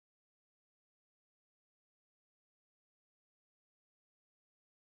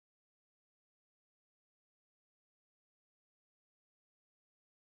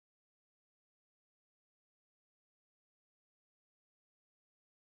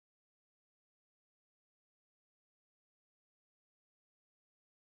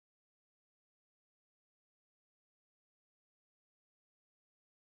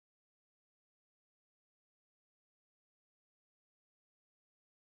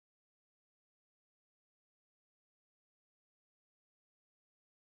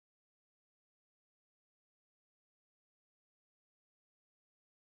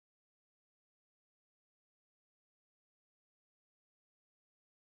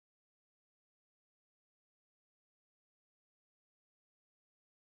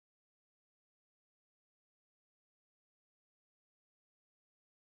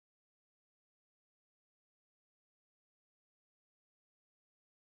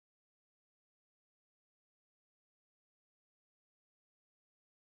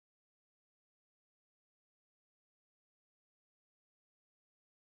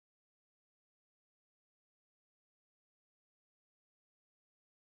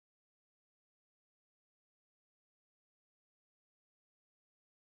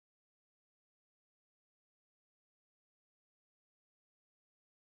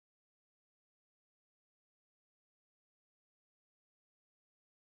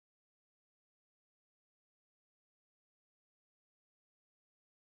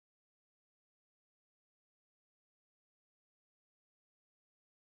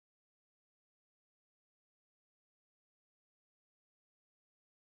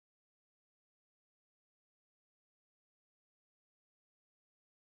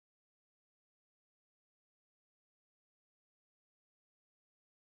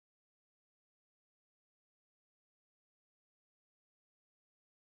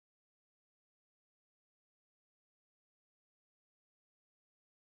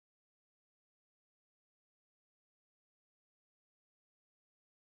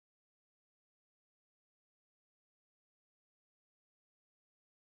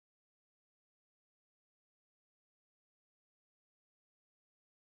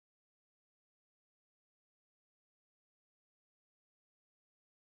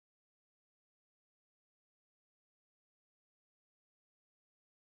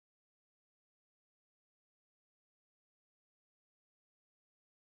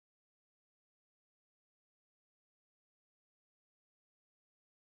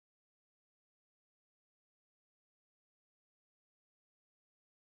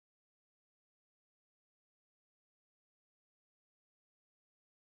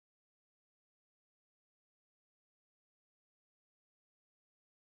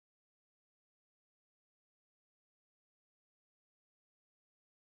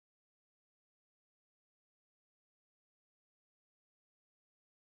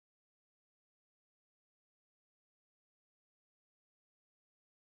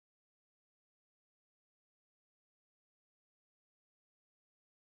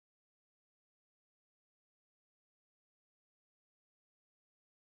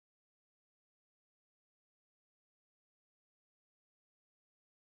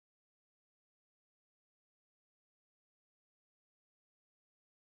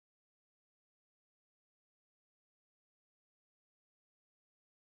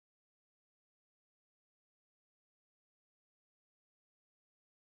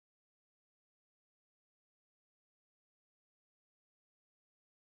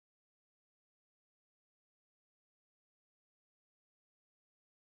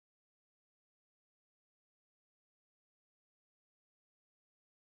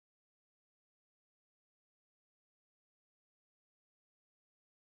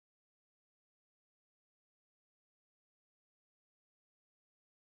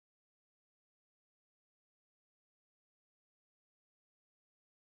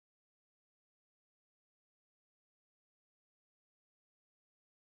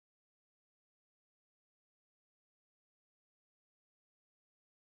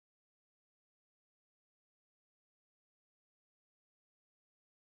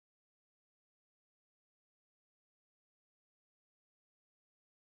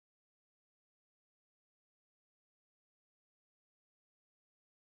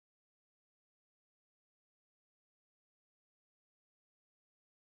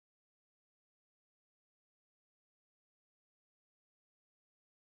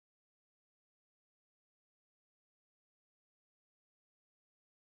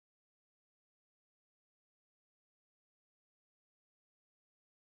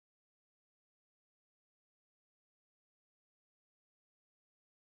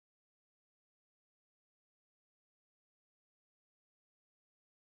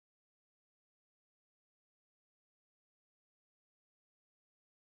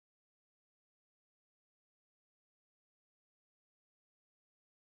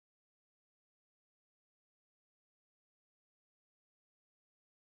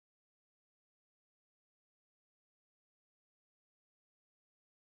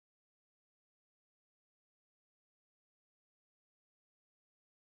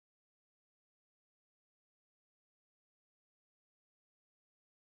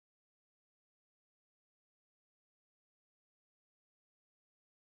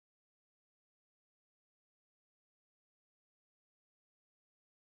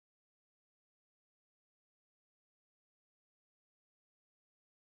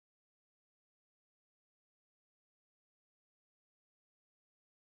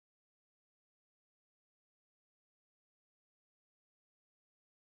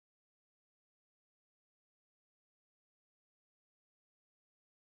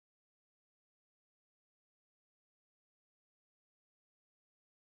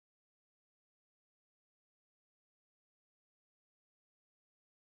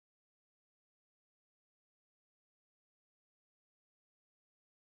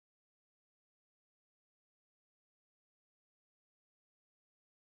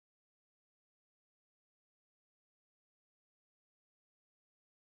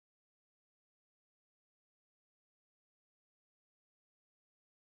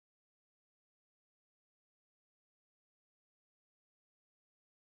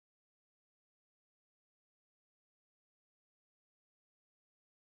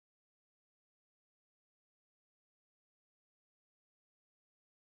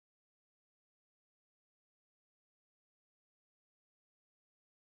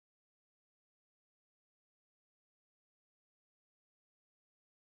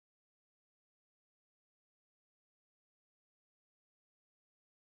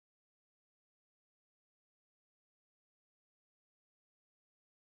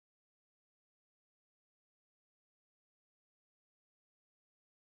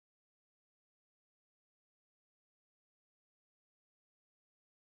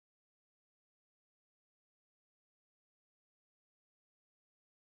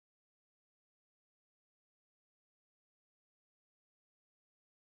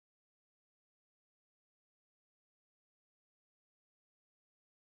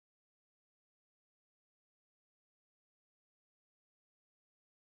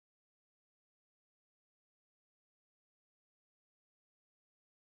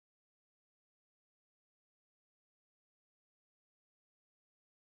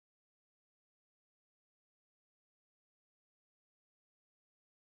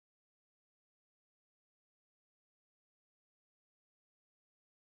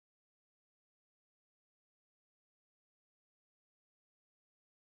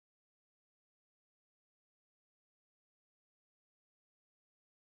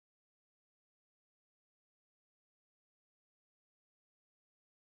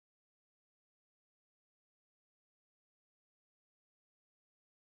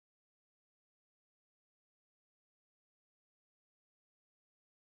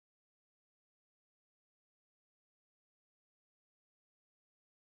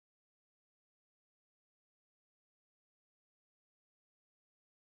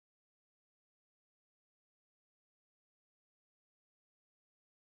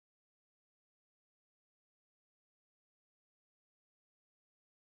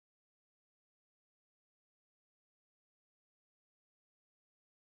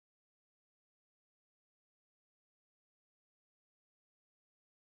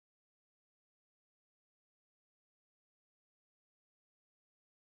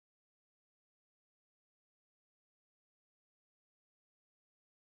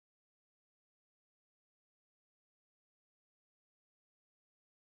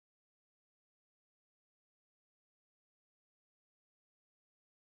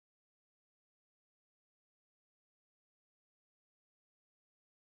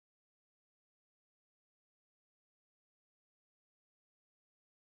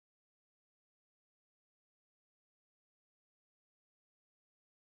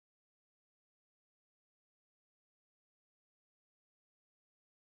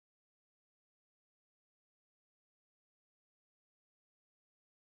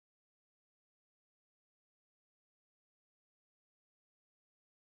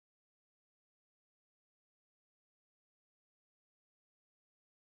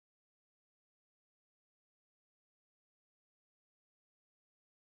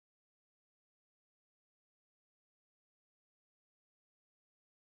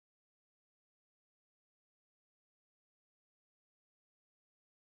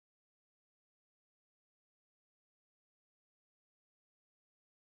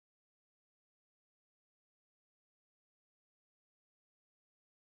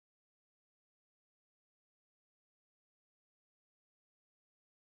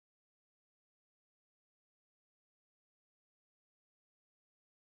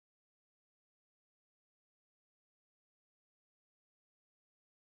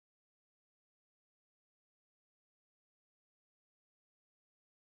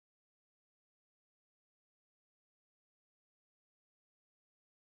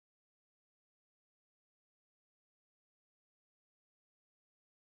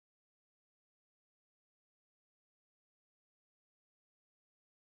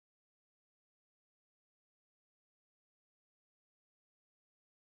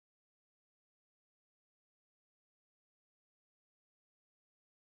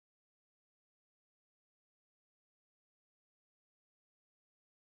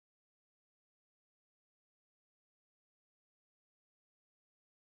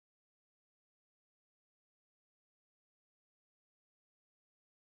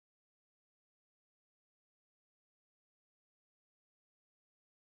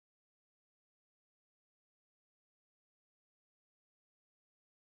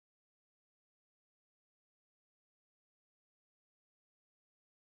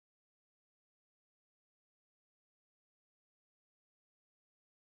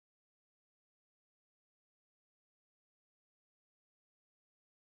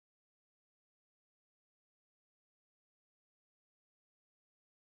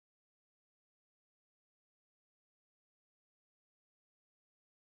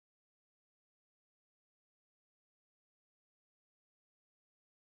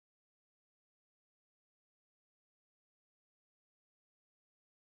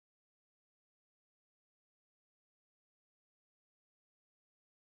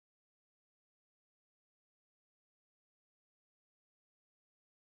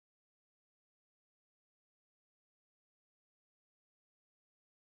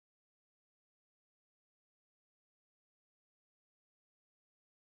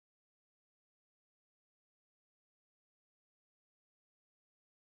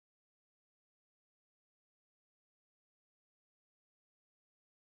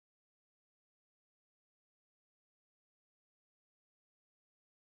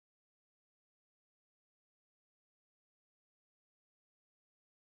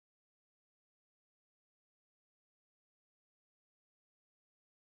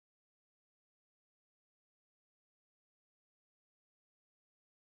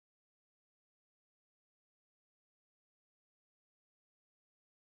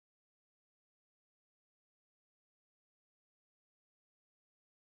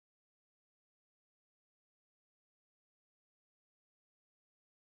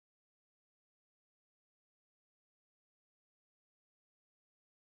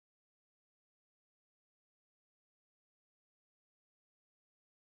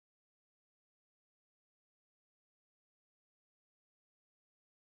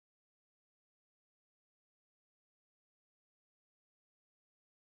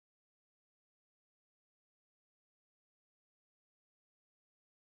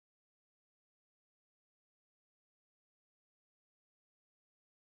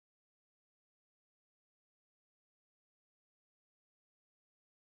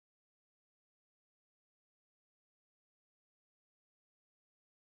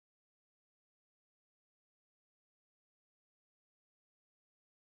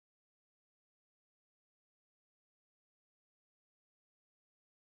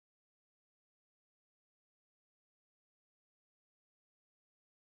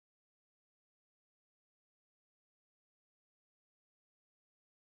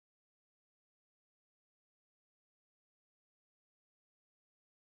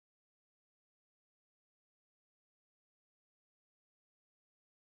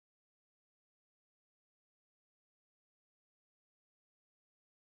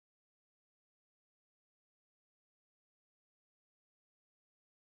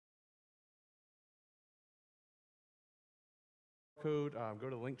code. Go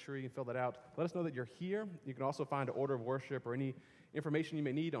to the link tree and fill that out. Let us know that you're here. You can also find an order of worship or any information you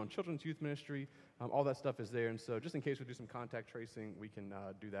may need on children's youth ministry. All that stuff is there. And so just in case we do some contact tracing, we can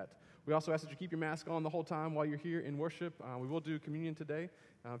do that. We also ask that you keep your mask on the whole time while you're here in worship. We will do communion today.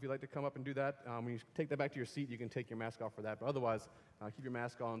 If you'd like to come up and do that, when you take that back to your seat, you can take your mask off for that. But otherwise, keep your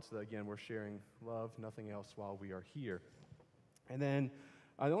mask on so that, again, we're sharing love, nothing else, while we are here. And then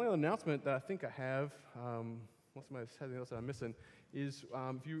the only other announcement that I think I have, unless somebody has anything else that I'm missing, is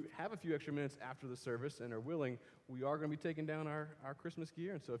if you have a few extra minutes after the service and are willing, we are going to be taking down our Christmas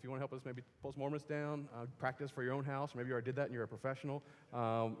gear. And so if you want to help us maybe pull some ornaments down, practice for your own house, maybe you already did that and you're a professional,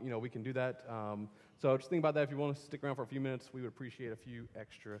 we can do that. So just think about that. If you want to stick around for a few minutes, we would appreciate a few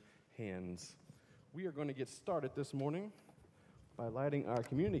extra hands. We are going to get started this morning by lighting our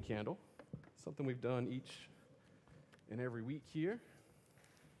community candle, something we've done each and every week here.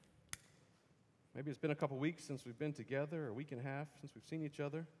 Maybe it's been a couple weeks since we've been together, or a week and a half since we've seen each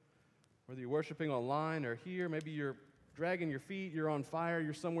other. Whether you're worshiping online or here, maybe you're dragging your feet, you're on fire,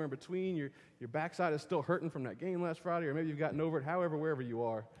 you're somewhere in between, your backside is still hurting from that game last Friday, or maybe you've gotten over it. However, wherever you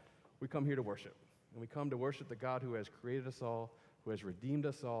are, we come here to worship. And we come to worship the God who has created us all, who has redeemed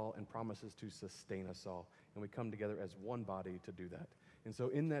us all, and promises to sustain us all. And we come together as one body to do that. And so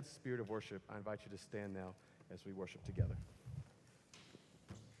in that spirit of worship, I invite you to stand now as we worship together.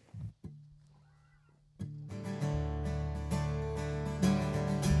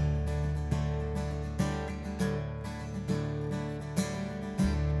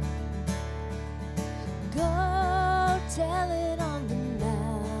 Tell it on the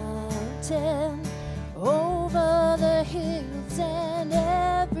mountain, over the hills and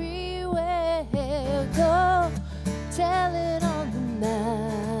everywhere. Go tell it on the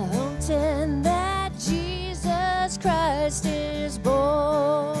mountain that Jesus Christ is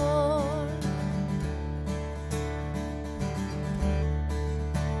born.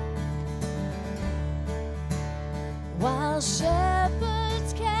 While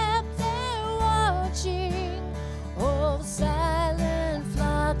shepherds kept their watching, all the silent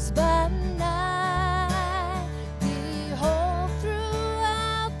flocks by night, behold,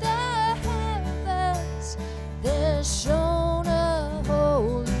 throughout the heavens there shone a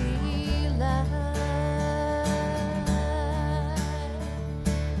holy light.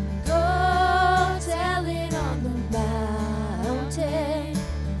 Go tell it on the mountain,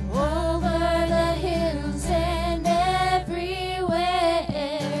 over the hills and everywhere.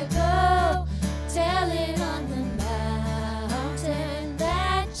 Go tell it on the mountain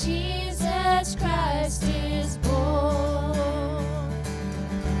that Jesus Christ is born.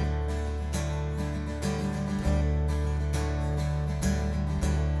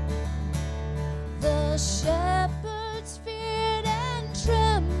 The shepherds feared and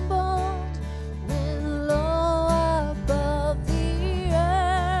trembled when low above the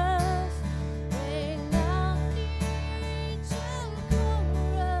earth rang out the angel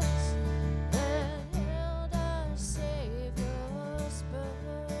chorus that heralded our Savior's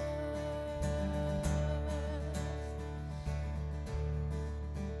birth.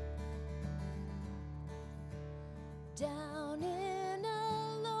 Down in a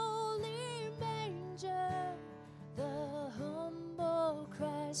lowly manger, the humble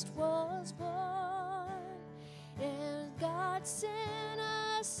Christ was born, and God sent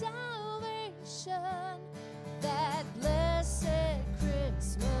us salvation, that blessed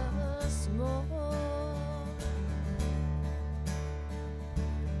Christmas morn.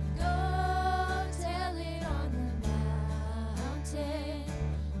 Go tell it on the mountain,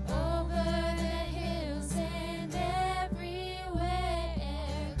 over the hills and everywhere.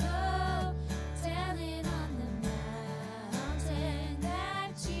 Go tell it on the mountain that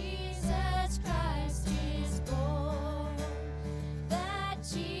Jesus Christ is born. That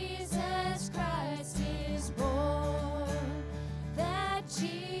Jesus Christ is born. That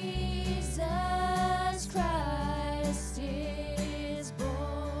Jesus Christ is born.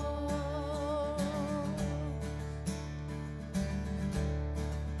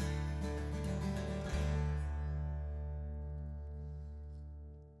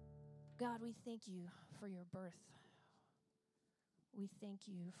 God, we thank you for your birth. We thank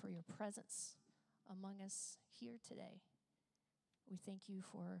you for your presence among us here today. We thank you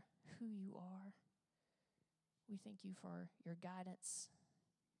for who you are. We thank you for your guidance.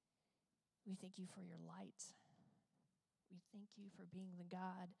 We thank you for your light. We thank you for being the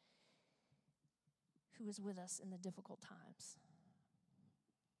God who is with us in the difficult times.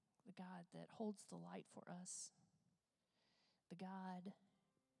 The God that holds the light for us. The God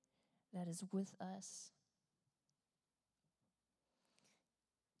that is with us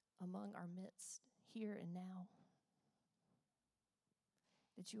among our midst, here and now.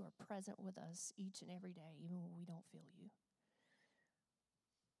 that you are present with us each and every day, even when we don't feel you.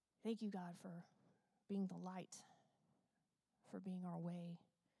 Thank you, God, for being the light, for being our way,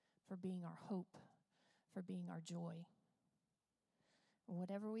 for being our hope, for being our joy. And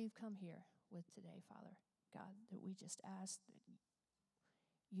whatever we've come here with today, Father, God, that we just ask that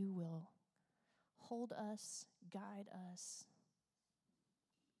you will hold us, guide us,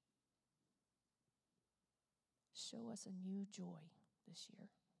 show us a new joy this year.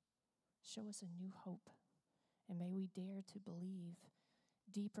 Show us a new hope. And may we dare to believe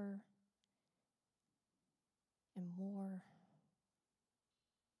deeper and more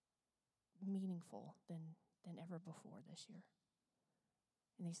meaningful than ever before this year.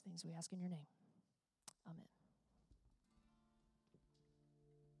 And these things we ask in your name. Amen.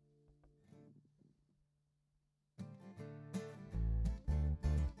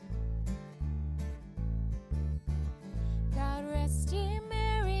 God rest ye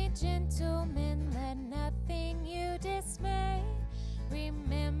merry gentlemen, let nothing you dismay.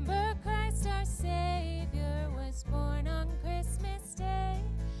 Remember Christ our Savior was born on Christmas Day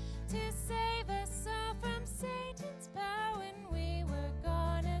to save us all from Satan's power when we were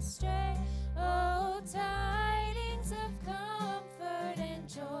gone astray. Oh, tidings of comfort and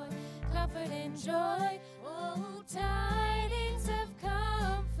joy, comfort and joy. Oh, tidings of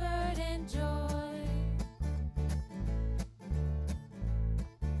comfort and joy.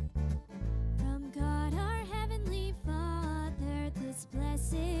 From God our Heavenly Father, this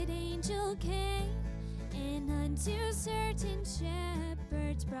blessed angel came, and unto certain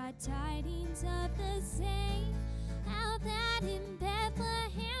shepherds brought tidings of the same, how that in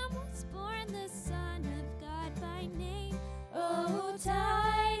Bethlehem was born the Son of God by name. Oh,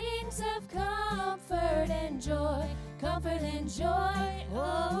 tidings of comfort and joy, comfort and joy.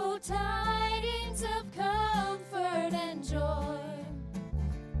 Oh, tidings of comfort and joy.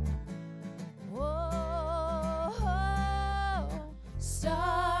 Oh,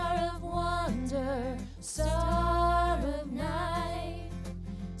 star of wonder, star of night,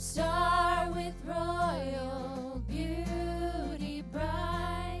 star with royal beauty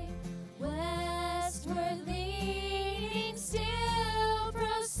bright, westward leading, still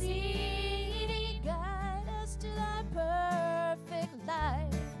proceeding, guide us to thy perfect light.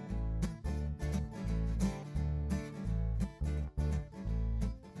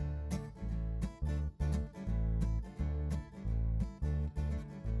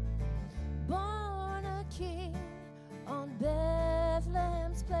 Born a king on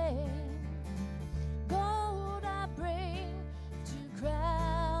Bethlehem's plain, gold I bring to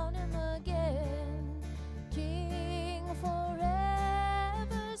crown him again, King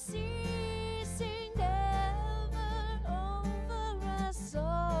forever, ceasing never, over us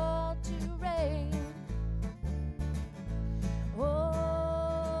all to reign.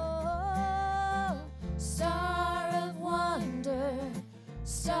 Oh, star of wonder,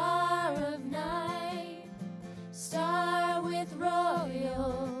 star of night, star with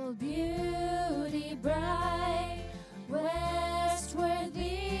royal beauty bright, westward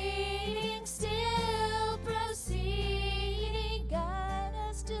leading, still proceeding, guide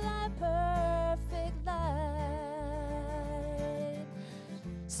us to thy perfect light.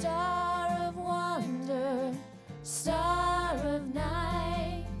 Star of wonder, star of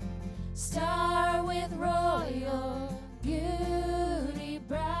night, star with royal beauty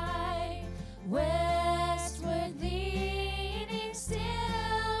bright, westward leading,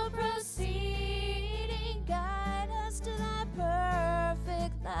 still proceeding, guide us to thy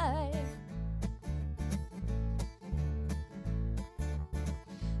perfect light.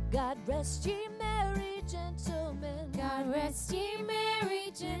 God rest ye merry gentlemen, God rest ye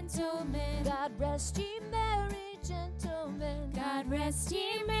merry gentlemen, God rest ye merry gentlemen, God rest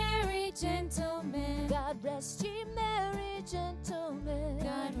ye merry gentlemen, God rest ye merry gentlemen,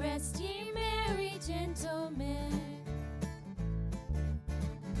 God rest ye merry gentlemen.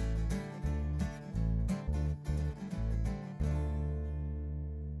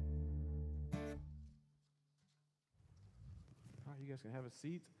 All right, you guys can have a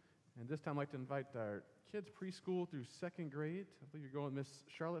seat. And this time I'd like to invite our kids preschool through second grade. I believe you're going with Miss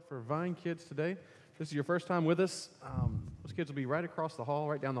Charlotte for Vine Kids today. If this is your first time with us, those kids will be right across the hall,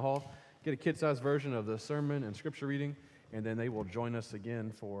 right down the hall. Get a kid-sized version of the sermon and scripture reading, and then they will join us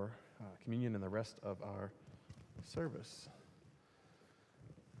again for communion and the rest of our service.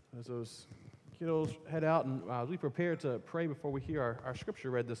 As those kiddos head out, and as we prepare to pray before we hear our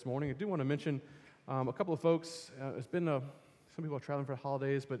scripture read this morning, I do want to mention a couple of folks. It's been some people are traveling for the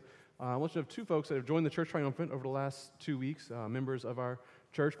holidays, but I want you to have two folks that have joined the Church Triumphant over the last 2 weeks, members of our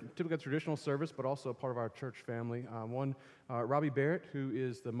church, typically a traditional service, but also a part of our church family. One, Robbie Barrett, who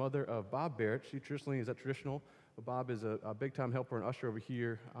is the mother of Bob Barrett. She traditionally is at traditional. Bob is a big-time helper and usher over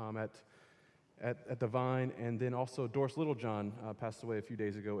here at the Vine. And then also Doris Littlejohn passed away a few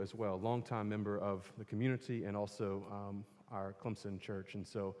days ago as well, longtime member of the community and also our Clemson church. And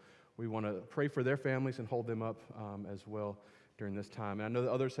so we want to pray for their families and hold them up as well during this time. And I know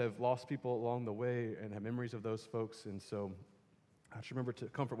that others have lost people along the way and have memories of those folks. And so I should remember to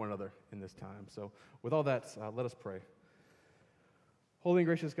comfort one another in this time. So with all that, let us pray. Holy and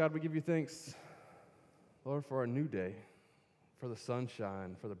gracious God, we give you thanks, Lord, for a new day, for the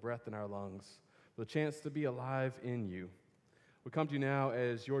sunshine, for the breath in our lungs, for the chance to be alive in you. We come to you now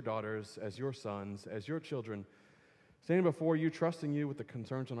as your daughters, as your sons, as your children, standing before you, trusting you with the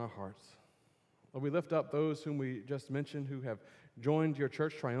concerns on our hearts. Lord, we lift up those whom we just mentioned who have joined your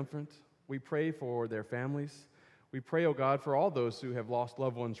church triumphant. We pray for their families. We pray, oh God, for all those who have lost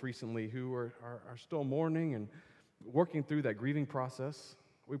loved ones recently who are still mourning and working through that grieving process.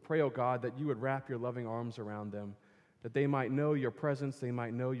 We pray, oh God, that you would wrap your loving arms around them, that they might know your presence, they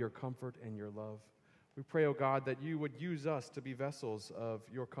might know your comfort and your love. We pray, oh God, that you would use us to be vessels of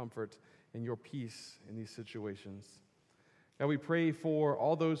your comfort and your peace in these situations. God, we pray for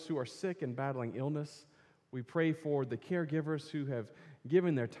all those who are sick and battling illness. We pray for the caregivers who have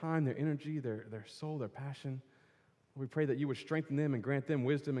given their time, their energy, their soul, their passion. We pray that you would strengthen them and grant them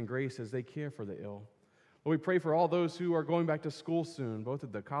wisdom and grace as they care for the ill. Lord, we pray for all those who are going back to school soon, both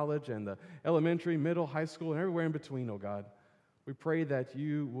at the college and the elementary, middle, high school, and everywhere in between, oh God. We pray that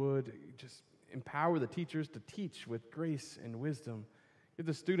you would just empower the teachers to teach with grace and wisdom. Give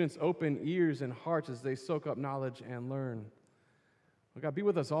the students open ears and hearts as they soak up knowledge and learn. Oh God, be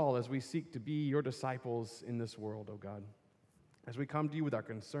with us all as we seek to be your disciples in this world, oh God. As we come to you with our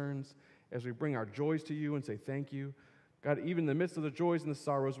concerns, as we bring our joys to you and say thank you. God, even in the midst of the joys and the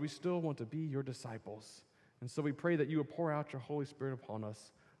sorrows, we still want to be your disciples. And so we pray that you would pour out your Holy Spirit upon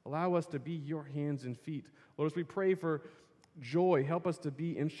us. Allow us to be your hands and feet. Lord, as we pray for joy, help us to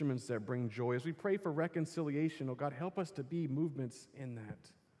be instruments that bring joy. As we pray for reconciliation, oh God, help us to be movements in that.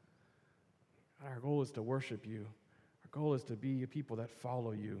 God, our goal is to worship you. Our goal is to be a people that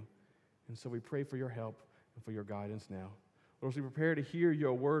follow you. And so we pray for your help and for your guidance now. Lord, as we prepare to hear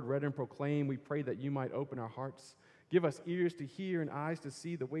your word read and proclaimed, we pray that you might open our hearts. Give us ears to hear and eyes to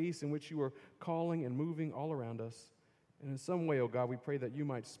see the ways in which you are calling and moving all around us. And in some way, oh God, we pray that you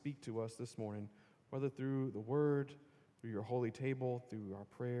might speak to us this morning, whether through the word, through your holy table, through our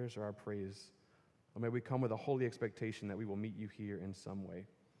prayers or our praise. Or may we come with a holy expectation that we will meet you here in some way.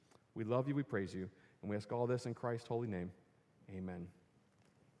 We love you, we praise you, and we ask all this in Christ's holy name. Amen.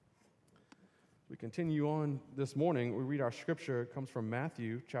 We continue on this morning. We read our scripture. It comes from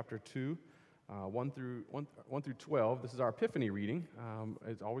Matthew chapter 2, 1 through 12. This is our Epiphany reading.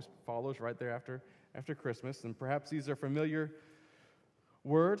 It always follows right there after Christmas. And perhaps these are familiar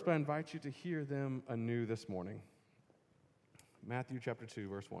words, but I invite you to hear them anew this morning. Matthew chapter 2,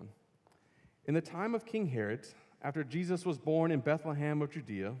 verse 1. In the time of King Herod, after Jesus was born in Bethlehem of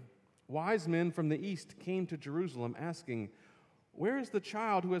Judea, wise men from the east came to Jerusalem asking, "Where is the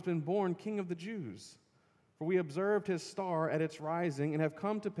child who has been born King of the Jews? For we observed his star at its rising and have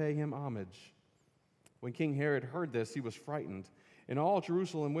come to pay him homage." When King Herod heard this, he was frightened, and all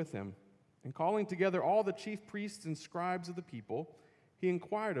Jerusalem with him. And calling together all the chief priests and scribes of the people, he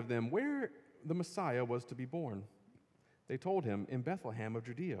inquired of them where the Messiah was to be born. They told him, "In Bethlehem of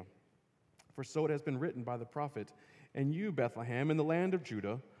Judea. For so it has been written by the prophet, 'And you, Bethlehem, in the land of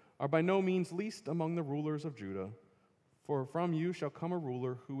Judah, are by no means least among the rulers of Judah. For from you shall come a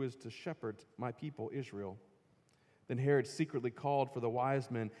ruler who is to shepherd my people Israel.' Then Herod secretly called for the wise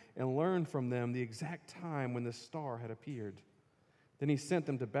men and learned from them the exact time when the star had appeared. Then he sent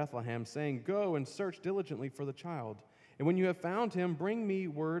them to Bethlehem, saying, 'Go and search diligently for the child. And when you have found him, bring me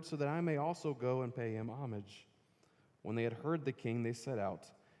word so that I may also go and pay him homage.' When they had heard the king, they set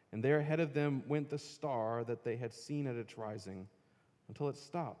out. And there ahead of them went the star that they had seen at its rising, until it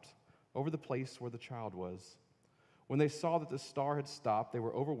stopped over the place where the child was. When they saw that the star had stopped, they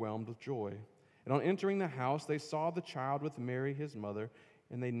were overwhelmed with joy. And on entering the house, they saw the child with Mary, his mother,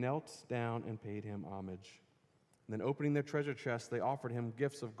 and they knelt down and paid him homage. And then opening their treasure chests, they offered him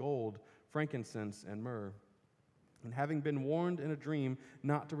gifts of gold, frankincense, and myrrh. And having been warned in a dream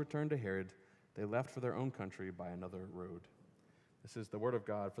not to return to Herod, they left for their own country by another road." This is the word of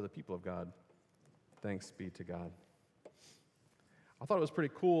God for the people of God. Thanks be to God. I thought it was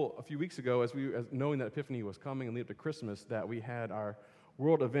pretty cool a few weeks ago, as knowing that Epiphany was coming and lead up to Christmas, that we had our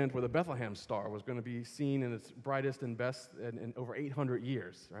world event where the Bethlehem star was going to be seen in its brightest and best in over 800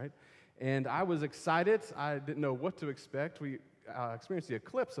 years, right? And I was excited. I didn't know what to expect. We experienced the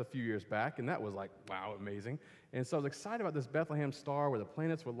eclipse a few years back, and that was like, wow, amazing. And so I was excited about this Bethlehem star where the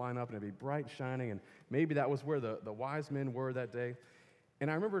planets would line up and it'd be bright, shining, and maybe that was where the wise men were that day. And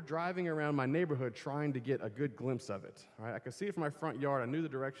I remember driving around my neighborhood trying to get a good glimpse of it. Right? I could see it from my front yard. I knew the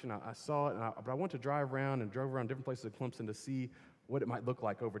direction. I saw it, but I wanted to drive around and drove around different places of Clemson to see what it might look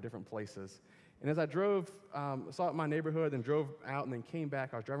like over different places. And as I drove, saw it in my neighborhood, then drove out and then came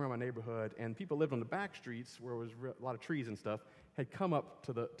back, I was driving around my neighborhood, and people lived on the back streets where there was a lot of trees and stuff, had come up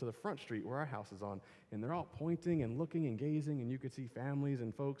to the front street where our house is on, and they're all pointing and looking and gazing, and you could see families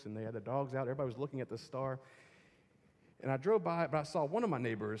and folks, and they had their dogs out. Everybody was looking at the star. And I drove by, but I saw one of my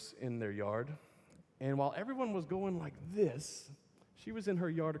neighbors in their yard, and while everyone was going like this, she was in her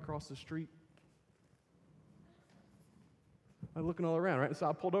yard across the street, looking all around, right? And so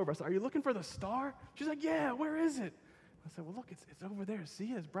I pulled over. I said, "Are you looking for the star?" She's like, "Yeah, where is it?" I said, "Well, look, it's over there.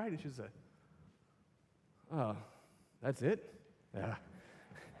 See it? It's bright." And she said, "Oh, that's it?" Yeah.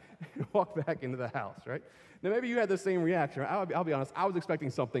 Walk back into the house, right? Now, maybe you had the same reaction. Right? I'll be honest. I was expecting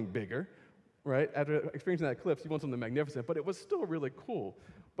something bigger, right? After experiencing that eclipse, you want something magnificent, but it was still really cool.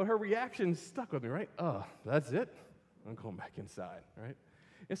 But her reaction stuck with me, right? "Oh, that's it? I'm going back inside," right?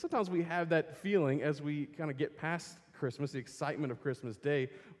 And sometimes we have that feeling as we kind of get past Christmas, the excitement of Christmas Day,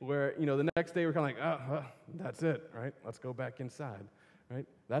 where, the next day we're kind of like, "Oh, that's it, right? Let's go back inside," right?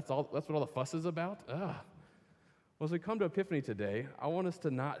 That's what all the fuss is about? Well, as we come to Epiphany today, I want us to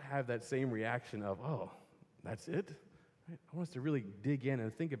not have that same reaction of, "Oh, that's it?" Right? I want us to really dig in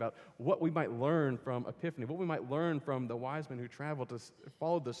and think about what we might learn from Epiphany, what we might learn from the wise men who traveled to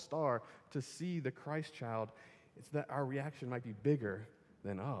follow the star to see the Christ child. It's that our reaction might be bigger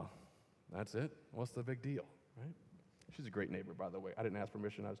than, "Oh, that's it? What's the big deal?" Right? She's a great neighbor, by the way. I didn't ask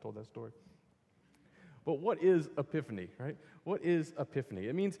permission. I just told that story. But what is Epiphany, right? What is Epiphany?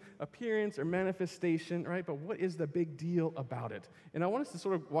 It means appearance or manifestation, right? But what is the big deal about it? And I want us to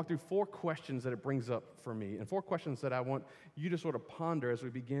sort of walk through 4 questions that it brings up for me, and 4 questions that I want you to sort of ponder as we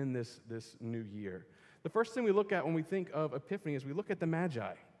begin this new year. The first thing we look at when we think of Epiphany is we look at the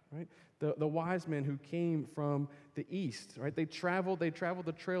Magi, right? The wise men who came from the east, right? They traveled the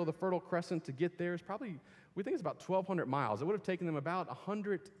trail of the Fertile Crescent to get there. It's probably, we think it's about 1,200 miles. It would have taken them about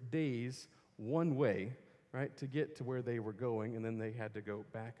 100 days one way, right, to get to where they were going, and then they had to go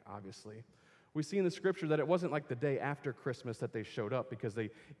back, obviously. We see in the scripture that it wasn't like the day after Christmas that they showed up because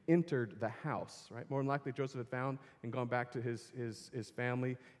they entered the house, right? More than likely, Joseph had found and gone back to his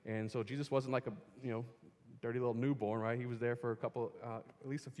family, and so Jesus wasn't like a, dirty little newborn, right? He was there for at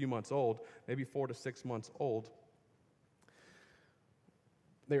least a few months old, maybe 4 to 6 months old.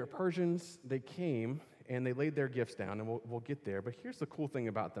 They were Persians. They came, and they laid their gifts down, and we'll get there. But here's the cool thing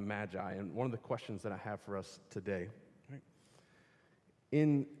about the Magi, and one of the questions that I have for us today. Right?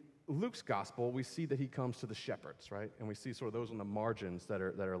 In Luke's gospel, we see that he comes to the shepherds, right? And we see sort of those on the margins that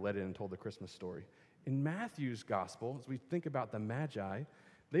are led in and told the Christmas story. In Matthew's gospel, as we think about the Magi,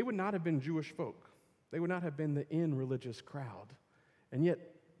 they would not have been Jewish folk. They would not have been the in-religious crowd. And yet,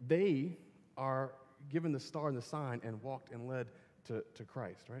 they are given the star and the sign and walked and led to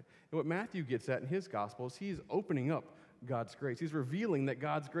Christ, right? And what Matthew gets at in his gospel is he's opening up God's grace. He's revealing that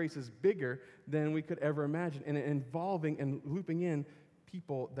God's grace is bigger than we could ever imagine, and involving and looping in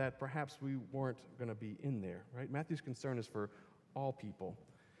people that perhaps we weren't going to be in there, right? Matthew's concern is for all people.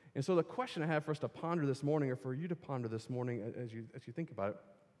 And so the question I have for us to ponder this morning, or for you to ponder this morning as you think about it,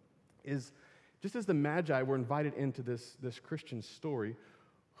 is just as the Magi were invited into this Christian story,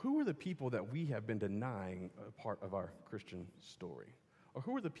 who are the people that we have been denying a part of our Christian story? Or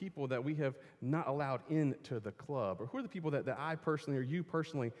who are the people that we have not allowed into the club? Or who are the people that I personally or you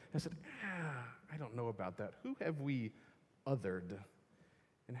personally have said, I don't know about that. Who have we othered?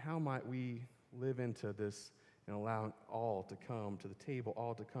 And how might we live into this and allow all to come to the table,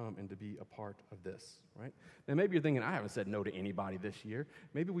 all to come and to be a part of this, right? Now, maybe you're thinking, I haven't said no to anybody this year.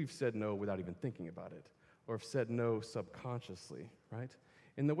 Maybe we've said no without even thinking about it, or have said no subconsciously, right?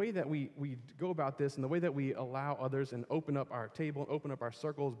 And the way that we go about this, and the way that we allow others and open up our table and open up our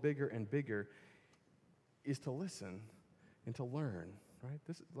circles bigger and bigger, is to listen and to learn, right?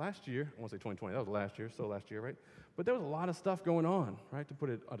 This last year, I won't say 2020, that was last year, still last year, right? But there was a lot of stuff going on, right, to put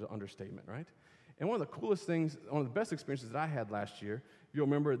it under understatement, right? And one of the coolest things, one of the best experiences that I had last year, if you'll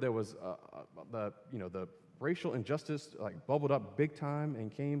remember, there was the racial injustice like bubbled up big time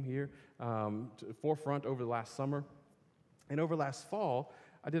and came here to the forefront over the last summer. And over last fall,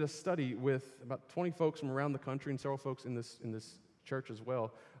 I did a study with about 20 folks from around the country and several folks in this church as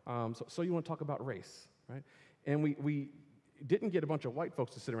well. So you want to talk about race, right? And we didn't get a bunch of white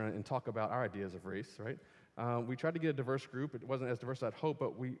folks to sit around and talk about our ideas of race, right? We tried to get a diverse group. It wasn't as diverse as I'd hoped,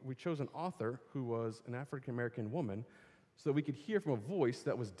 but we chose an author who was an African-American woman so that we could hear from a voice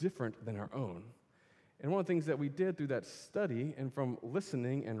that was different than our own. And one of the things that we did through that study and from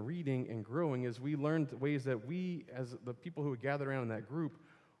listening and reading and growing is we learned ways that we, as the people who had gathered around in that group,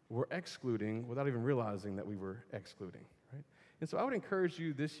 were excluding without even realizing that we were excluding, right? And so I would encourage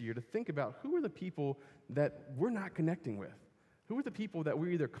you this year to think about who are the people that we're not connecting with? Who are the people that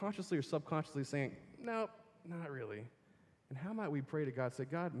we're either consciously or subconsciously saying, no, not really? And how might we pray to God, say,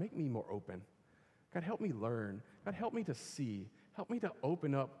 God, make me more open. God, help me learn. God, help me to see. Help me to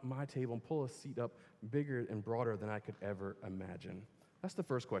open up my table and pull a seat up bigger and broader than I could ever imagine. That's the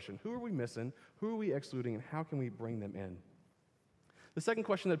first question. Who are we missing? Who are we excluding? And how can we bring them in? The second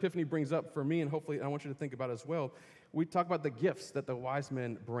question that Epiphany brings up for me, and hopefully I want you to think about as well, we talk about the gifts that the wise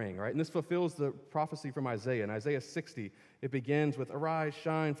men bring, right? And this fulfills the prophecy from Isaiah. In Isaiah 60, it begins with, arise,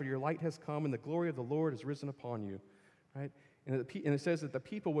 shine, for your light has come, and the glory of the Lord has risen upon you, right? And it says that the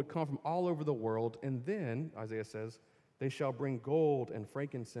people would come from all over the world, and then, Isaiah says, they shall bring gold and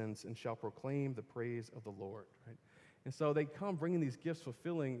frankincense and shall proclaim the praise of the Lord, right? And so they come bringing these gifts,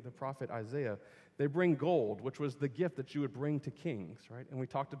 fulfilling the prophet Isaiah. They bring gold, which was the gift that you would bring to kings, right? And we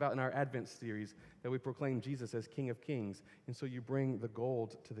talked about in our Advent series that we proclaim Jesus as King of Kings, and so you bring the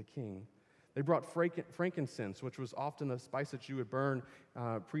gold to the king. They brought frankincense, which was often a spice that you would burn,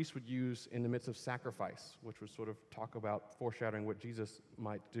 priests would use in the midst of sacrifice, which was sort of talk about foreshadowing what Jesus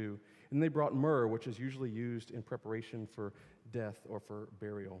might do. And they brought myrrh, which is usually used in preparation for death or for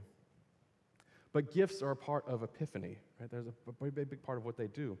burial. But gifts are a part of Epiphany, right? There's a very big part of what they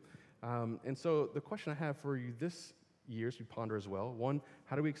do. And so the question I have for you this year, as you ponder as well, one,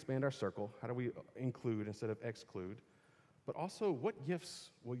 how do we expand our circle? How do we include instead of exclude? But also, what gifts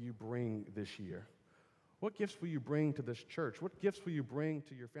will you bring this year? What gifts will you bring to this church? What gifts will you bring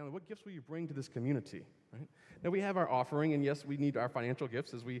to your family? What gifts will you bring to this community? Right? Now, we have our offering, and yes, we need our financial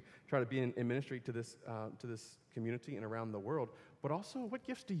gifts as we try to be in ministry to this community and around the world. But also, what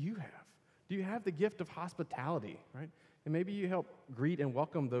gifts do you have? Do you have the gift of hospitality, right? And maybe you help greet and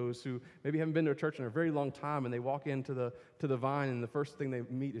welcome those who maybe haven't been to a church in a very long time, and they walk into the vine, and the first thing they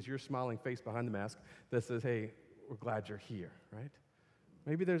meet is your smiling face behind the mask that says, hey, we're glad you're here, right?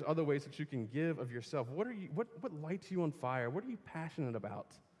 Maybe there's other ways that you can give of yourself. What lights you on fire? What are you passionate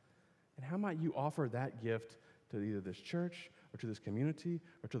about? And how might you offer that gift to either this church or to this community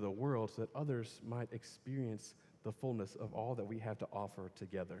or to the world so that others might experience the fullness of all that we have to offer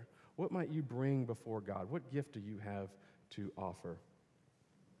together? What might you bring before God? What gift do you have to offer?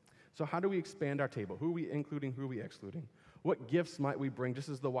 So how do we expand our table? Who are we including? Who are we excluding? What gifts might we bring? Just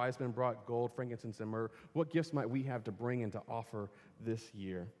as the wise men brought gold, frankincense, and myrrh, what gifts might we have to bring and to offer this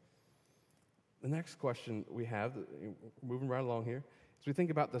year? The next question we have, moving right along here, is we think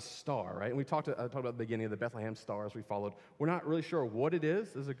about the star, right? And I talked about the beginning of the Bethlehem star as we followed. We're not really sure what it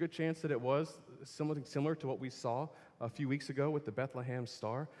is. There's a good chance that it was something similar to what we saw a few weeks ago with the Bethlehem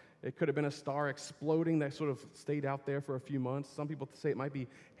star. It could have been a star exploding that sort of stayed out there for a few months. Some people say it might be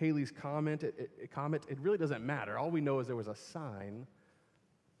Halley's Comet. It really doesn't matter. All we know is there was a sign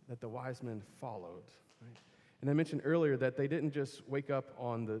that the wise men followed. Right? And I mentioned earlier that they didn't just wake up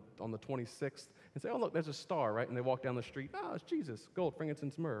on the 26th and say, oh, look, there's a star, right? And they walk down the street. Oh, it's Jesus, gold,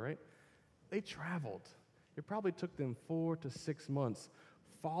 frankincense, myrrh, right? They traveled. It probably took them 4 to 6 months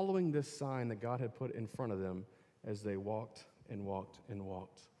following this sign that God had put in front of them as they walked and walked and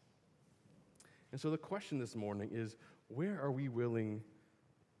walked. And so the question this morning is, where are we willing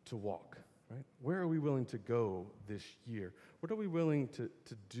to walk, right? Where are we willing to go this year? What are we willing to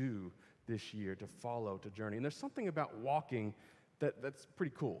do this year, to follow, to journey? And there's something about walking that's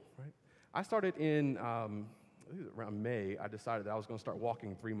pretty cool, right? I started in, around May, I decided that I was going to start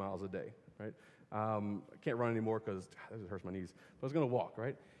walking 3 miles a day, right? I can't run anymore because it hurts my knees. But I was going to walk,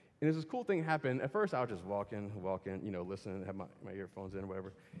 right? And there's this cool thing happened. At first, I was just walking, listen, have my earphones in or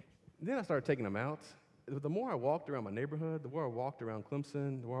whatever. Then I started taking them out. The more I walked around my neighborhood, the more I walked around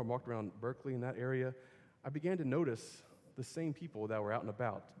Clemson, the more I walked around Berkeley in that area, I began to notice the same people that were out and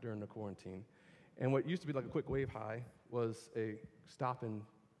about during the quarantine. And what used to be like a quick wave hi was a stop and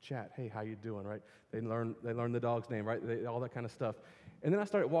chat. Hey, how you doing, right? They learn the dog's name, right? All that kind of stuff. And then I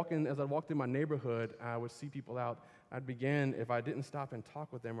started walking. As I walked through my neighborhood, I would see people out. I'd begin, if I didn't stop and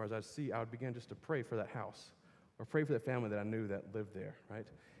talk with them, or as I'd see, I would begin just to pray for that house or pray for the family that I knew that lived there, right?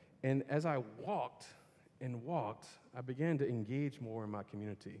 And as I walked and walked, I began to engage more in my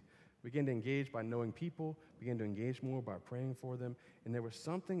community. Began to engage by knowing people, began to engage more by praying for them. And there was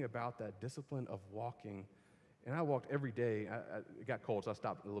something about that discipline of walking. And I walked every day. It got cold, so I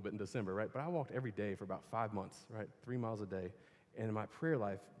stopped a little bit in December, right? But I walked every day for about 5 months, right? 3 miles a day. And my prayer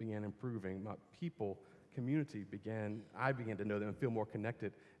life began improving. My community I began to know them and feel more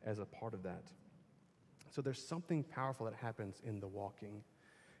connected as a part of that. So there's something powerful that happens in the walking.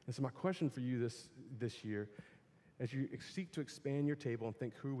 And so my question for you this year, as you seek to expand your table and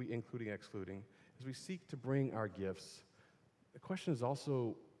think who are we including, excluding, as we seek to bring our gifts, the question is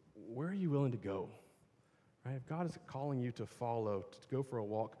also, where are you willing to go? Right? If God is calling you to follow, to go for a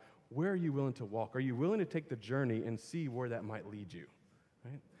walk, where are you willing to walk? Are you willing to take the journey and see where that might lead you?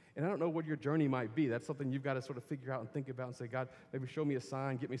 Right? And I don't know what your journey might be. That's something you've got to sort of figure out and think about and say, God, maybe show me a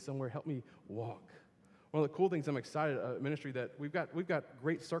sign, get me somewhere, help me walk. One of the cool things I'm excited ministry that we've got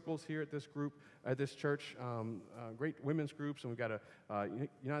great circles here at this group, at this church, great women's groups, and we've got a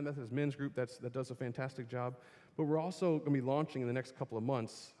United Methodist men's group that does a fantastic job. But we're also going to be launching in the next couple of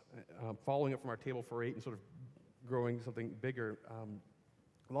months, following up from our Table for Eight and sort of growing something bigger,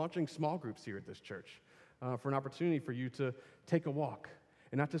 launching small groups here at this church for an opportunity for you to take a walk,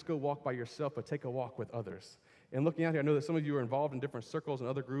 and not just go walk by yourself, but take a walk with others. And looking out here, I know that some of you are involved in different circles and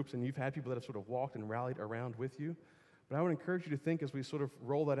other groups, and you've had people that have sort of walked and rallied around with you. But I would encourage you to think as we sort of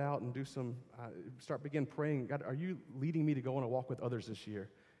roll that out and do some, begin praying, God, are you leading me to go on a walk with others this year?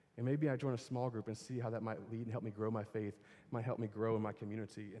 And maybe I join a small group and see how that might lead and help me grow my faith, might help me grow in my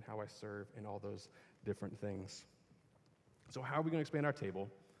community and how I serve and all those different things. So how are we going to expand our table?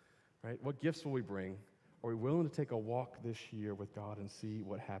 Right? What gifts will we bring? Are we willing to take a walk this year with God and see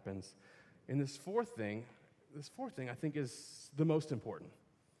what happens? And this fourth thing I think is the most important.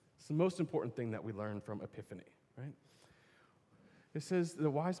 It's the most important thing that we learn from Epiphany, right? It says the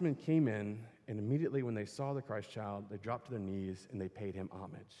wise men came in, and immediately when they saw the Christ child, they dropped to their knees and they paid him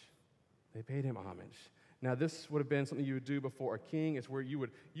homage. They paid him homage. Now, this would have been something you would do before a king. It's where you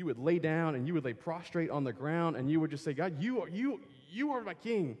would lay down and you would lay prostrate on the ground and you would just say, God, you are my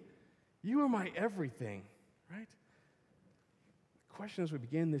king. You are my everything, right? The question as we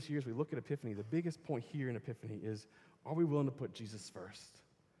begin this year, as we look at Epiphany, the biggest point here in Epiphany is, are we willing to put Jesus first?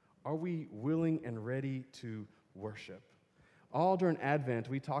 Are we willing and ready to worship? All during Advent,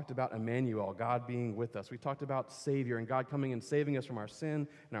 we talked about Emmanuel, God being with us. We talked about Savior and God coming and saving us from our sin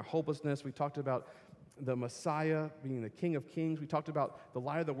and our hopelessness. We talked about the Messiah being the King of Kings. We talked about the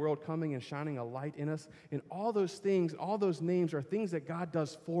light of the world coming and shining a light in us. And all those things, all those names are things that God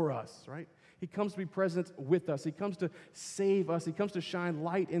does for us, right? He comes to be present with us. He comes to save us. He comes to shine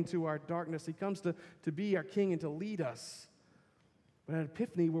light into our darkness. He comes to be our King and to lead us. But at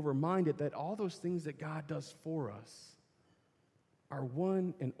Epiphany, we're reminded that all those things that God does for us, our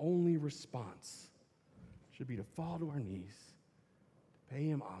one and only response should be to fall to our knees, to pay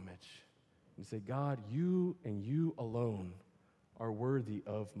him homage, and say, God, you and you alone are worthy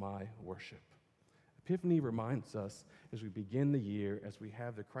of my worship. Epiphany reminds us as we begin the year, as we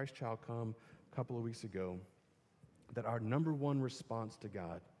have the Christ child come a couple of weeks ago, that our number one response to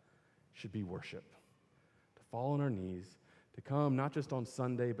God should be worship. To fall on our knees, to come not just on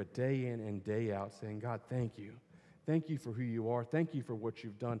Sunday, but day in and day out, saying, God, thank you. Thank you for who you are. Thank you for what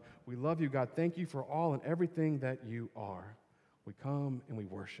you've done. We love you, God. Thank you for all and everything that you are. We come and we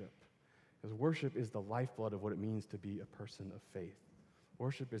worship. Because worship is the lifeblood of what it means to be a person of faith.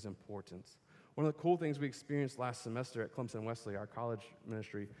 Worship is important. One of the cool things we experienced last semester at Clemson Wesley, our college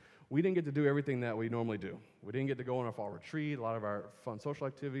ministry, we didn't get to do everything that we normally do. We didn't get to go on a fall retreat. A lot of our fun social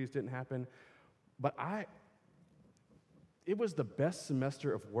activities didn't happen. But it was the best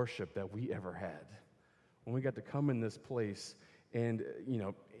semester of worship that we ever had. When we got to come in this place and,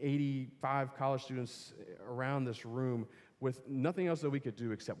 85 college students around this room with nothing else that we could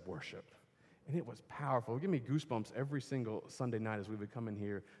do except worship. And it was powerful. It gave me goosebumps every single Sunday night as we would come in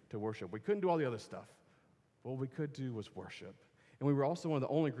here to worship. We couldn't do all the other stuff. What we could do was worship. And we were also one of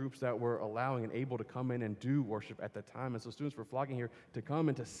the only groups that were allowing and able to come in and do worship at the time. And so students were flocking here to come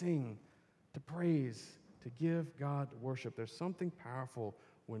and to sing, to praise, to give God worship. There's something powerful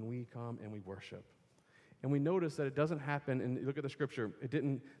when we come and we worship. And we notice that it doesn't happen, and look at the scripture,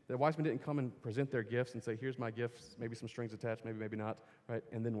 the wise men didn't come and present their gifts and say, here's my gifts, maybe some strings attached, maybe not, right,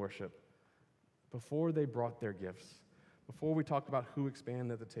 and then worship. Before they brought their gifts, before we talked about who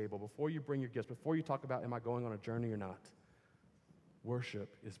expanded the table, before you bring your gifts, before you talk about am I going on a journey or not,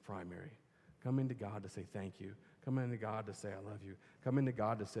 worship is primary. Come into God to say thank you. Come into God to say I love you. Come into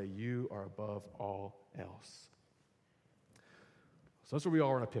God to say you are above all else. So that's where we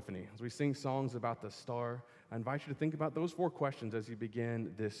are in Epiphany. As we sing songs about the star, I invite you to think about those 4 questions as you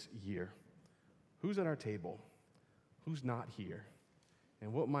begin this year. Who's at our table? Who's not here?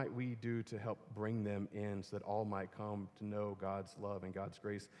 And what might we do to help bring them in so that all might come to know God's love and God's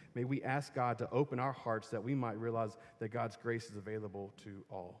grace? May we ask God to open our hearts that we might realize that God's grace is available to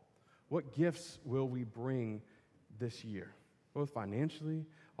all. What gifts will we bring this year? both financially,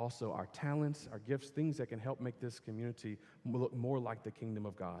 also our talents, our gifts, things that can help make this community look more like the kingdom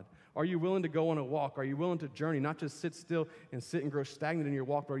of God? Are you willing to go on a walk? Are you willing to journey, not just sit still and sit and grow stagnant in your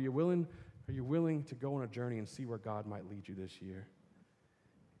walk, but are you willing to go on a journey and see where God might lead you this year?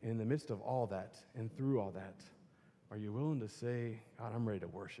 In the midst of all that and through all that, are you willing to say, God, I'm ready to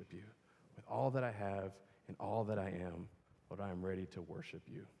worship you with all that I have and all that I am, Lord, I am ready to worship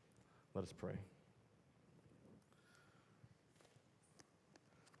you. Let us pray.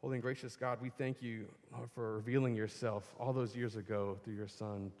 Holy and gracious God, we thank you, Lord, for revealing yourself all those years ago through your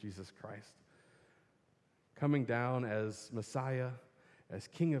Son, Jesus Christ. Coming down as Messiah, as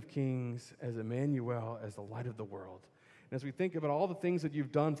King of Kings, as Emmanuel, as the light of the world. And as we think about all the things that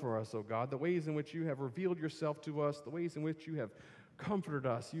you've done for us, oh God, the ways in which you have revealed yourself to us, the ways in which you have comforted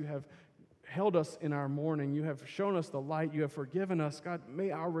us, you have held us in our mourning, you have shown us the light, you have forgiven us, God,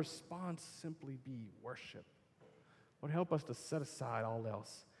 may our response simply be worship. Lord, help us to set aside all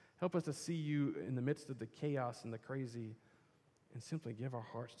else. Help us to see you in the midst of the chaos and the crazy and simply give our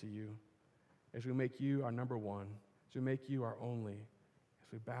hearts to you as we make you our number one, as we make you our only,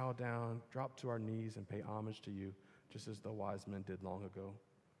 as we bow down, drop to our knees, and pay homage to you, just as the wise men did long ago.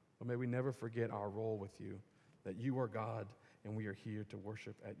 But may we never forget our role with you, that you are God and we are here to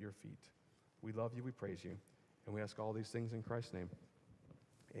worship at your feet. We love you, we praise you, and we ask all these things in Christ's name.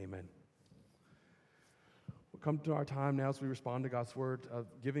 Amen. We'll come to our time now as we respond to God's word of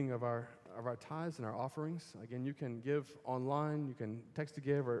giving of our tithes and our offerings. Again, you can give online, you can text to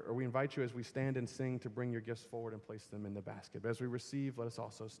give, or we invite you as we stand and sing to bring your gifts forward and place them in the basket. But as we receive, let us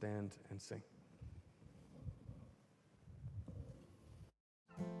also stand and sing.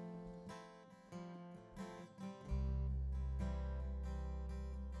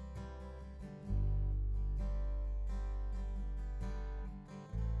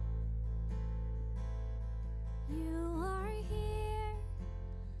 You are here,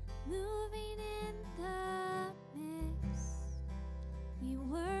 moving in the midst. We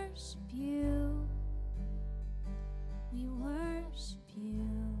worship you. We worship you.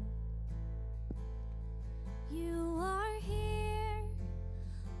 You are here,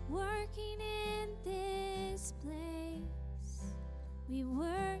 working in this place. We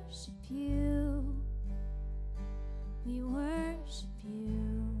worship you. We worship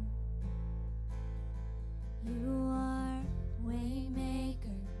you. You are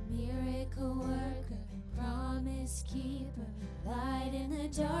waymaker, miracle worker, promise keeper, light in the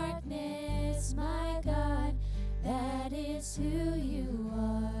darkness, my God, that is who you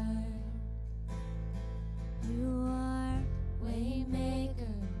are. You are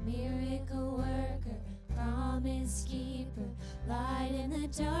waymaker, miracle worker, promise keeper, light in the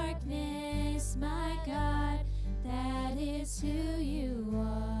darkness, my God, that is who you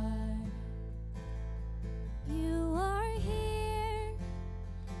are. You are here,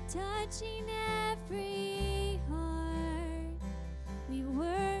 touching every heart. We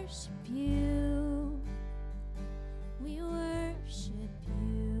worship you. We worship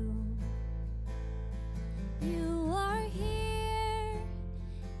you. You are here,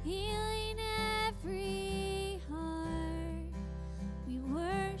 healing every heart. We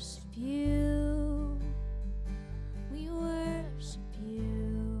worship you. We worship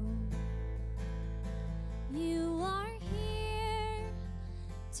you. You are here,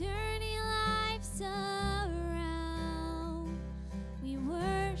 turning lives around. We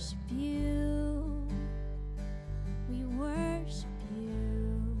worship you. We worship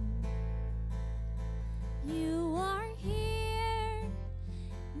you. You are here,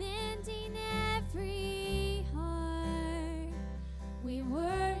 mending every heart. We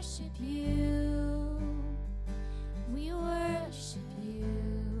worship you. We worship you.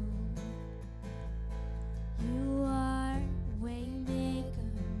 You are waymaker,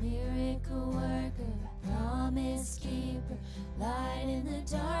 miracle worker, promise keeper, light in the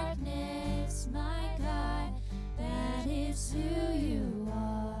darkness, my God, that is who you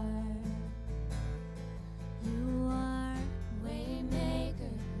are. You are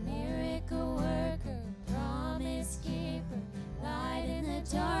waymaker, miracle worker, promise keeper, light in the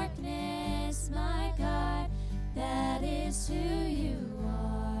darkness, my God, that is who you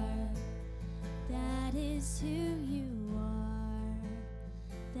are. That is who you are.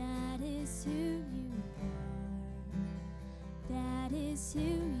 That is who you are. That is who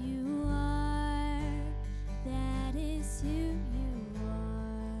you are. That is who you are.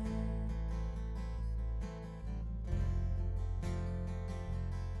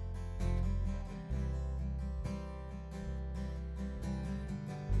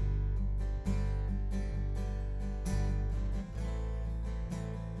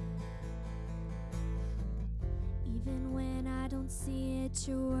 Even when I see it,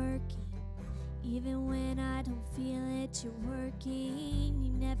 you're working. Even when I don't feel it, you're working.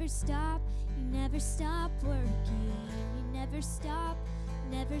 You never stop working. You never stop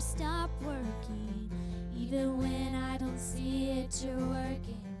working. Even when I don't see it, you're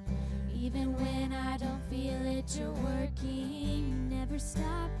working. Even when I don't feel it, you're working. You never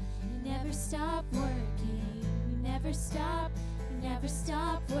stop working. You never stop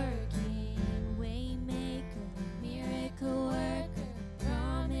working. Waymaker, miracle worker,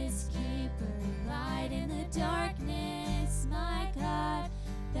 promise keeper, light in the darkness, my God,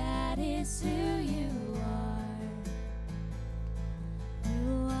 that is who you are.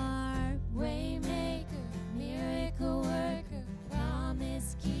 You are waymaker, miracle worker,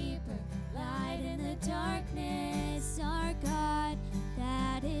 promise keeper, light in the darkness, our God,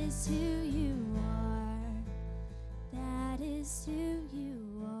 that is who you are. That is who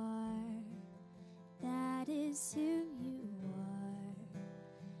you are. That is who you are.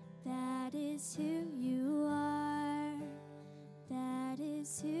 That is who you are. That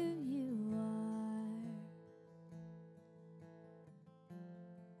is who you are.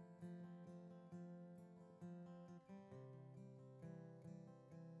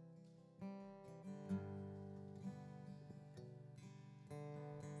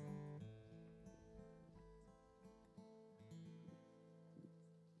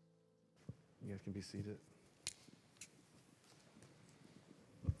 You guys can be seated.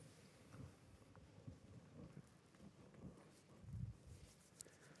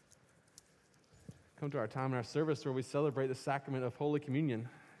 Come to our time in our service where we celebrate the sacrament of Holy Communion.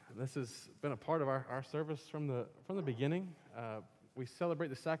 This has been a part of our service from the beginning. We celebrate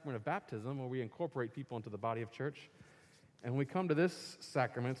the sacrament of baptism, where we incorporate people into the body of church. And when we come to this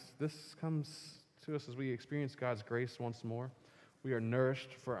sacrament, this comes to us as we experience God's grace once more. We are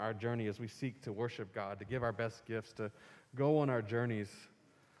nourished for our journey as we seek to worship God, to give our best gifts, to go on our journeys,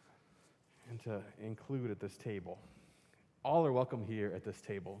 and to include at this table. All are welcome here at this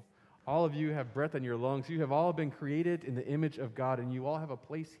table. All of you have breath in your lungs. You have all been created in the image of God, and you all have a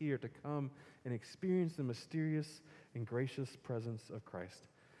place here to come and experience the mysterious and gracious presence of Christ.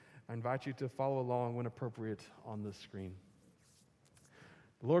 I invite you to follow along when appropriate on the screen.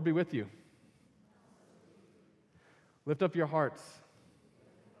 The Lord be with you. Lift up your hearts.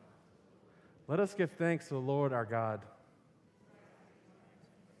 Let us give thanks to the Lord our God.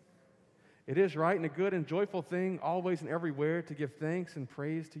 It is right and a good and joyful thing, always and everywhere, to give thanks and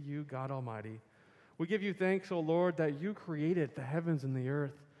praise to you, God Almighty. We give you thanks, O Lord, that you created the heavens and the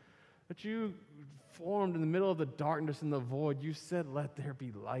earth, that you formed in the middle of the darkness and the void. You said, let there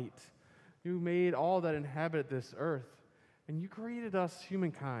be light. You made all that inhabit this earth, and you created us,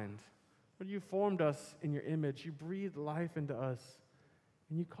 humankind. But you formed us in your image. You breathed life into us,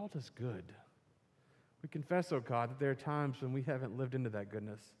 and you called us good. We confess, O God, that there are times when we haven't lived into that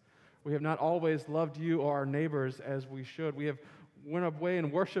goodness. We have not always loved you or our neighbors as we should. We have went away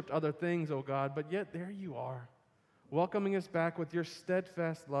and worshiped other things, O God, but yet there you are, welcoming us back with your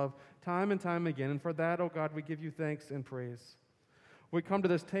steadfast love time and time again. And for that, O God, we give you thanks and praise. We come to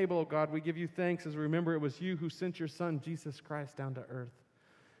this table, O God, we give you thanks as we remember it was you who sent your Son, Jesus Christ, down to earth.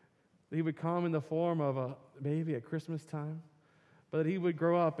 That he would come in the form of a baby at Christmas time, but that he would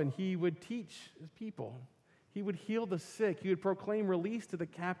grow up and he would teach his people. He would heal the sick. He would proclaim release to the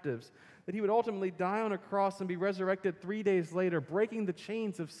captives. That he would ultimately die on a cross and be resurrected 3 days later, breaking the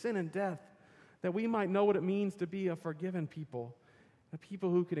chains of sin and death, that we might know what it means to be a forgiven people, a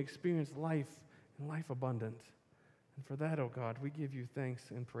people who can experience life and life abundant. And for that, O God, we give you thanks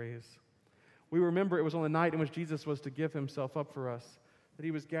and praise. We remember it was on the night in which Jesus was to give himself up for us, that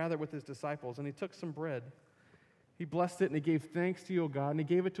he was gathered with his disciples, and he took some bread. He blessed it, and he gave thanks to you, O God, and he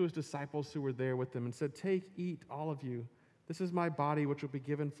gave it to his disciples who were there with him and said, take, eat, all of you. This is my body, which will be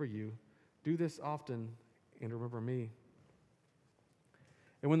given for you. Do this often, and remember me.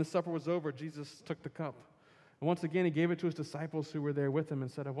 And when the supper was over, Jesus took the cup. And once again, he gave it to his disciples who were there with him and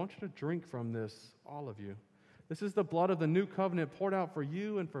said, I want you to drink from this, all of you. This is the blood of the new covenant poured out for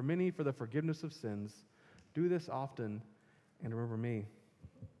you and for many for the forgiveness of sins. Do this often, and remember me.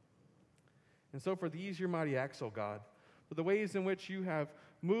 And so for these your mighty acts, O God, for the ways in which you have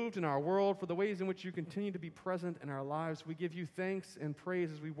moved in our world, for the ways in which you continue to be present in our lives, we give you thanks and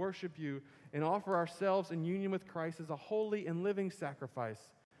praise as we worship you and offer ourselves in union with Christ as a holy and living sacrifice,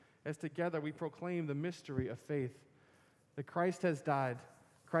 as together we proclaim the mystery of faith, that Christ has died,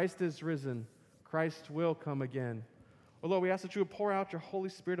 Christ is risen, Christ will come again. O Lord, we ask that you would pour out your Holy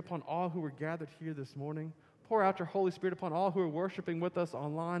Spirit upon all who are gathered here this morning. Pour out your Holy Spirit upon all who are worshiping with us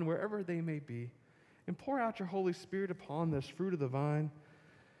online, wherever they may be. And pour out your Holy Spirit upon this fruit of the vine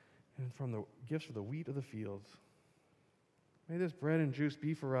and from the gifts of the wheat of the fields. May this bread and juice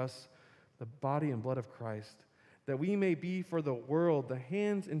be for us the body and blood of Christ, that we may be for the world the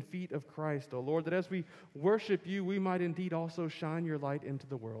hands and feet of Christ, O Lord, that as we worship you, we might indeed also shine your light into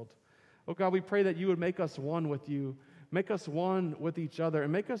the world. Oh God, we pray that you would make us one with you, make us one with each other,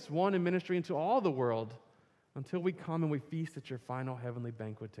 and make us one in ministry into all the world until we come and we feast at your final heavenly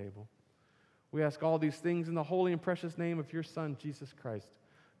banquet table. We ask all these things in the holy and precious name of your Son, Jesus Christ,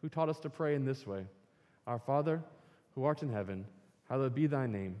 who taught us to pray in this way. Our Father, who art in heaven, hallowed be thy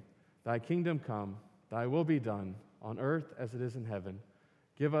name. Thy kingdom come, thy will be done, on earth as it is in heaven.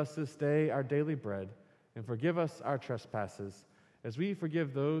 Give us this day our daily bread, and forgive us our trespasses, as we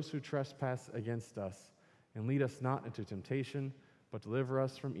forgive those who trespass against us. And lead us not into temptation, but deliver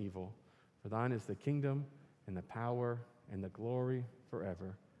us from evil. For thine is the kingdom, and the power, and the glory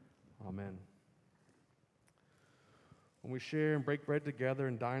forever. Amen. When we share and break bread together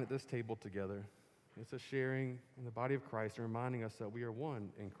and dine at this table together, it's a sharing in the body of Christ and reminding us that we are one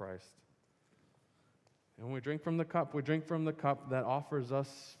in Christ. And when we drink from the cup that offers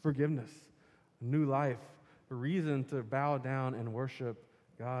us forgiveness, a new life, a reason to bow down and worship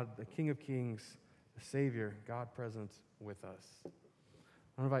God, the King of Kings, the Savior, God present with us.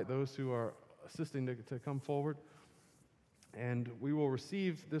 I invite those who are assisting to come forward, and we will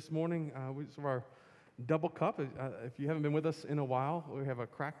receive this morning our double cup. If you haven't been with us in a while, we have a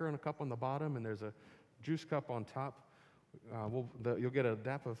cracker and a cup on the bottom, and there's a juice cup on top. You'll get a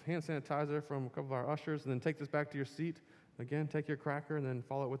dap of hand sanitizer from a couple of our ushers, and then take this back to your seat. Again, take your cracker and then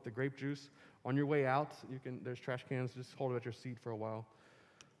follow it with the grape juice. On your way out, there's trash cans. Just hold it at your seat for a while.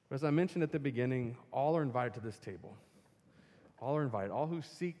 But as I mentioned at the beginning, all are invited to this table. All are invited. All who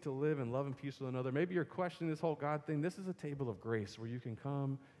seek to live in love and peace with one another. Maybe you're questioning this whole God thing. This is a table of grace where you can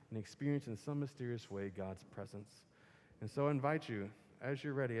come and experience in some mysterious way God's presence. And so I invite you, as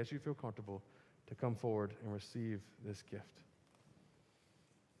you're ready, as you feel comfortable, to come forward and receive this gift.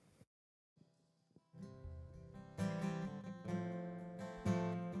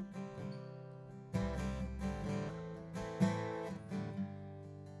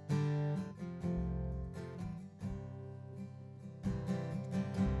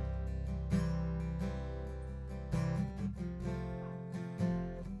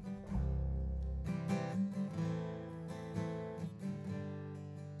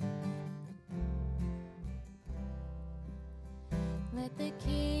 Let the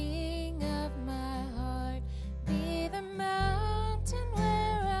King of my heart be the mountain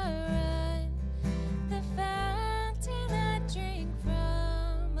where I run, the fountain I drink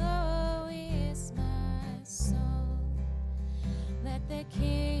from. Oh, he is my soul. Let the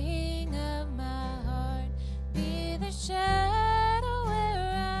King of my heart be the shadow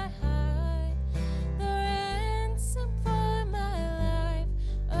where I hide, the ransom for my life.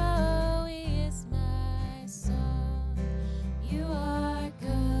 Oh, he is my song. You are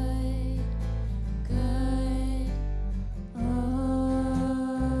good.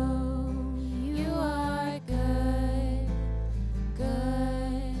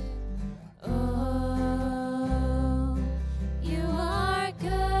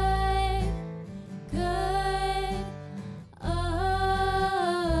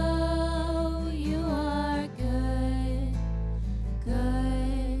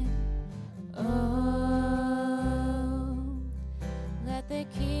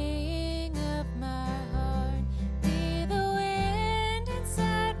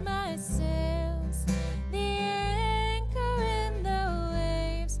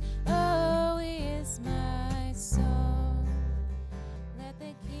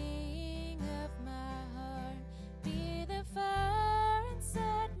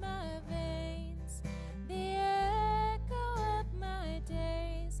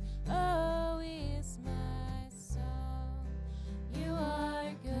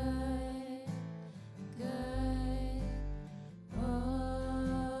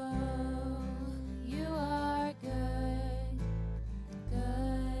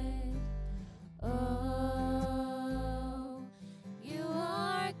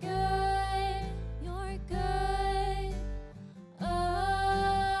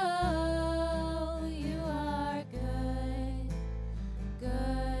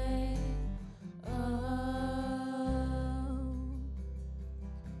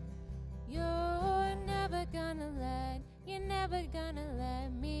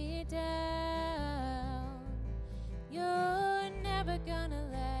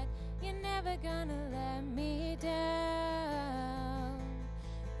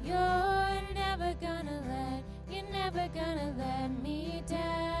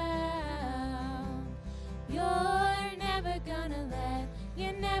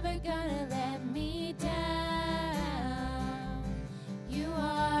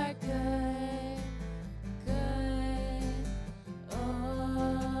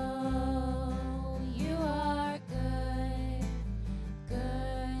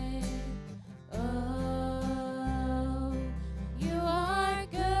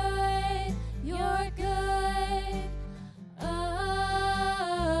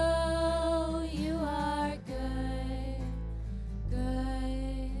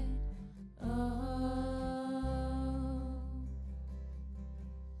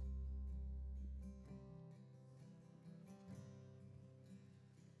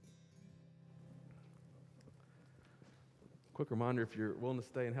 quick reminder, if you're willing to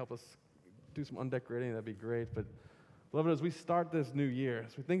stay and help us do some undecorating, that'd be great. But beloved, as we start this new year,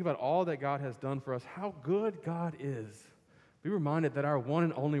 as we think about all that God has done for us, how good God is, be reminded that our one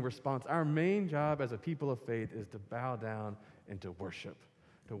and only response, our main job as a people of faith is to bow down and to worship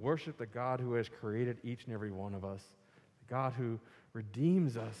the God who has created each and every one of us, the God who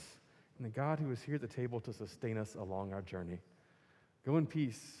redeems us, and the God who is here at the table to sustain us along our journey. Go in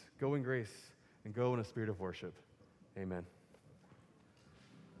peace, go in grace, and go in a spirit of worship. Amen.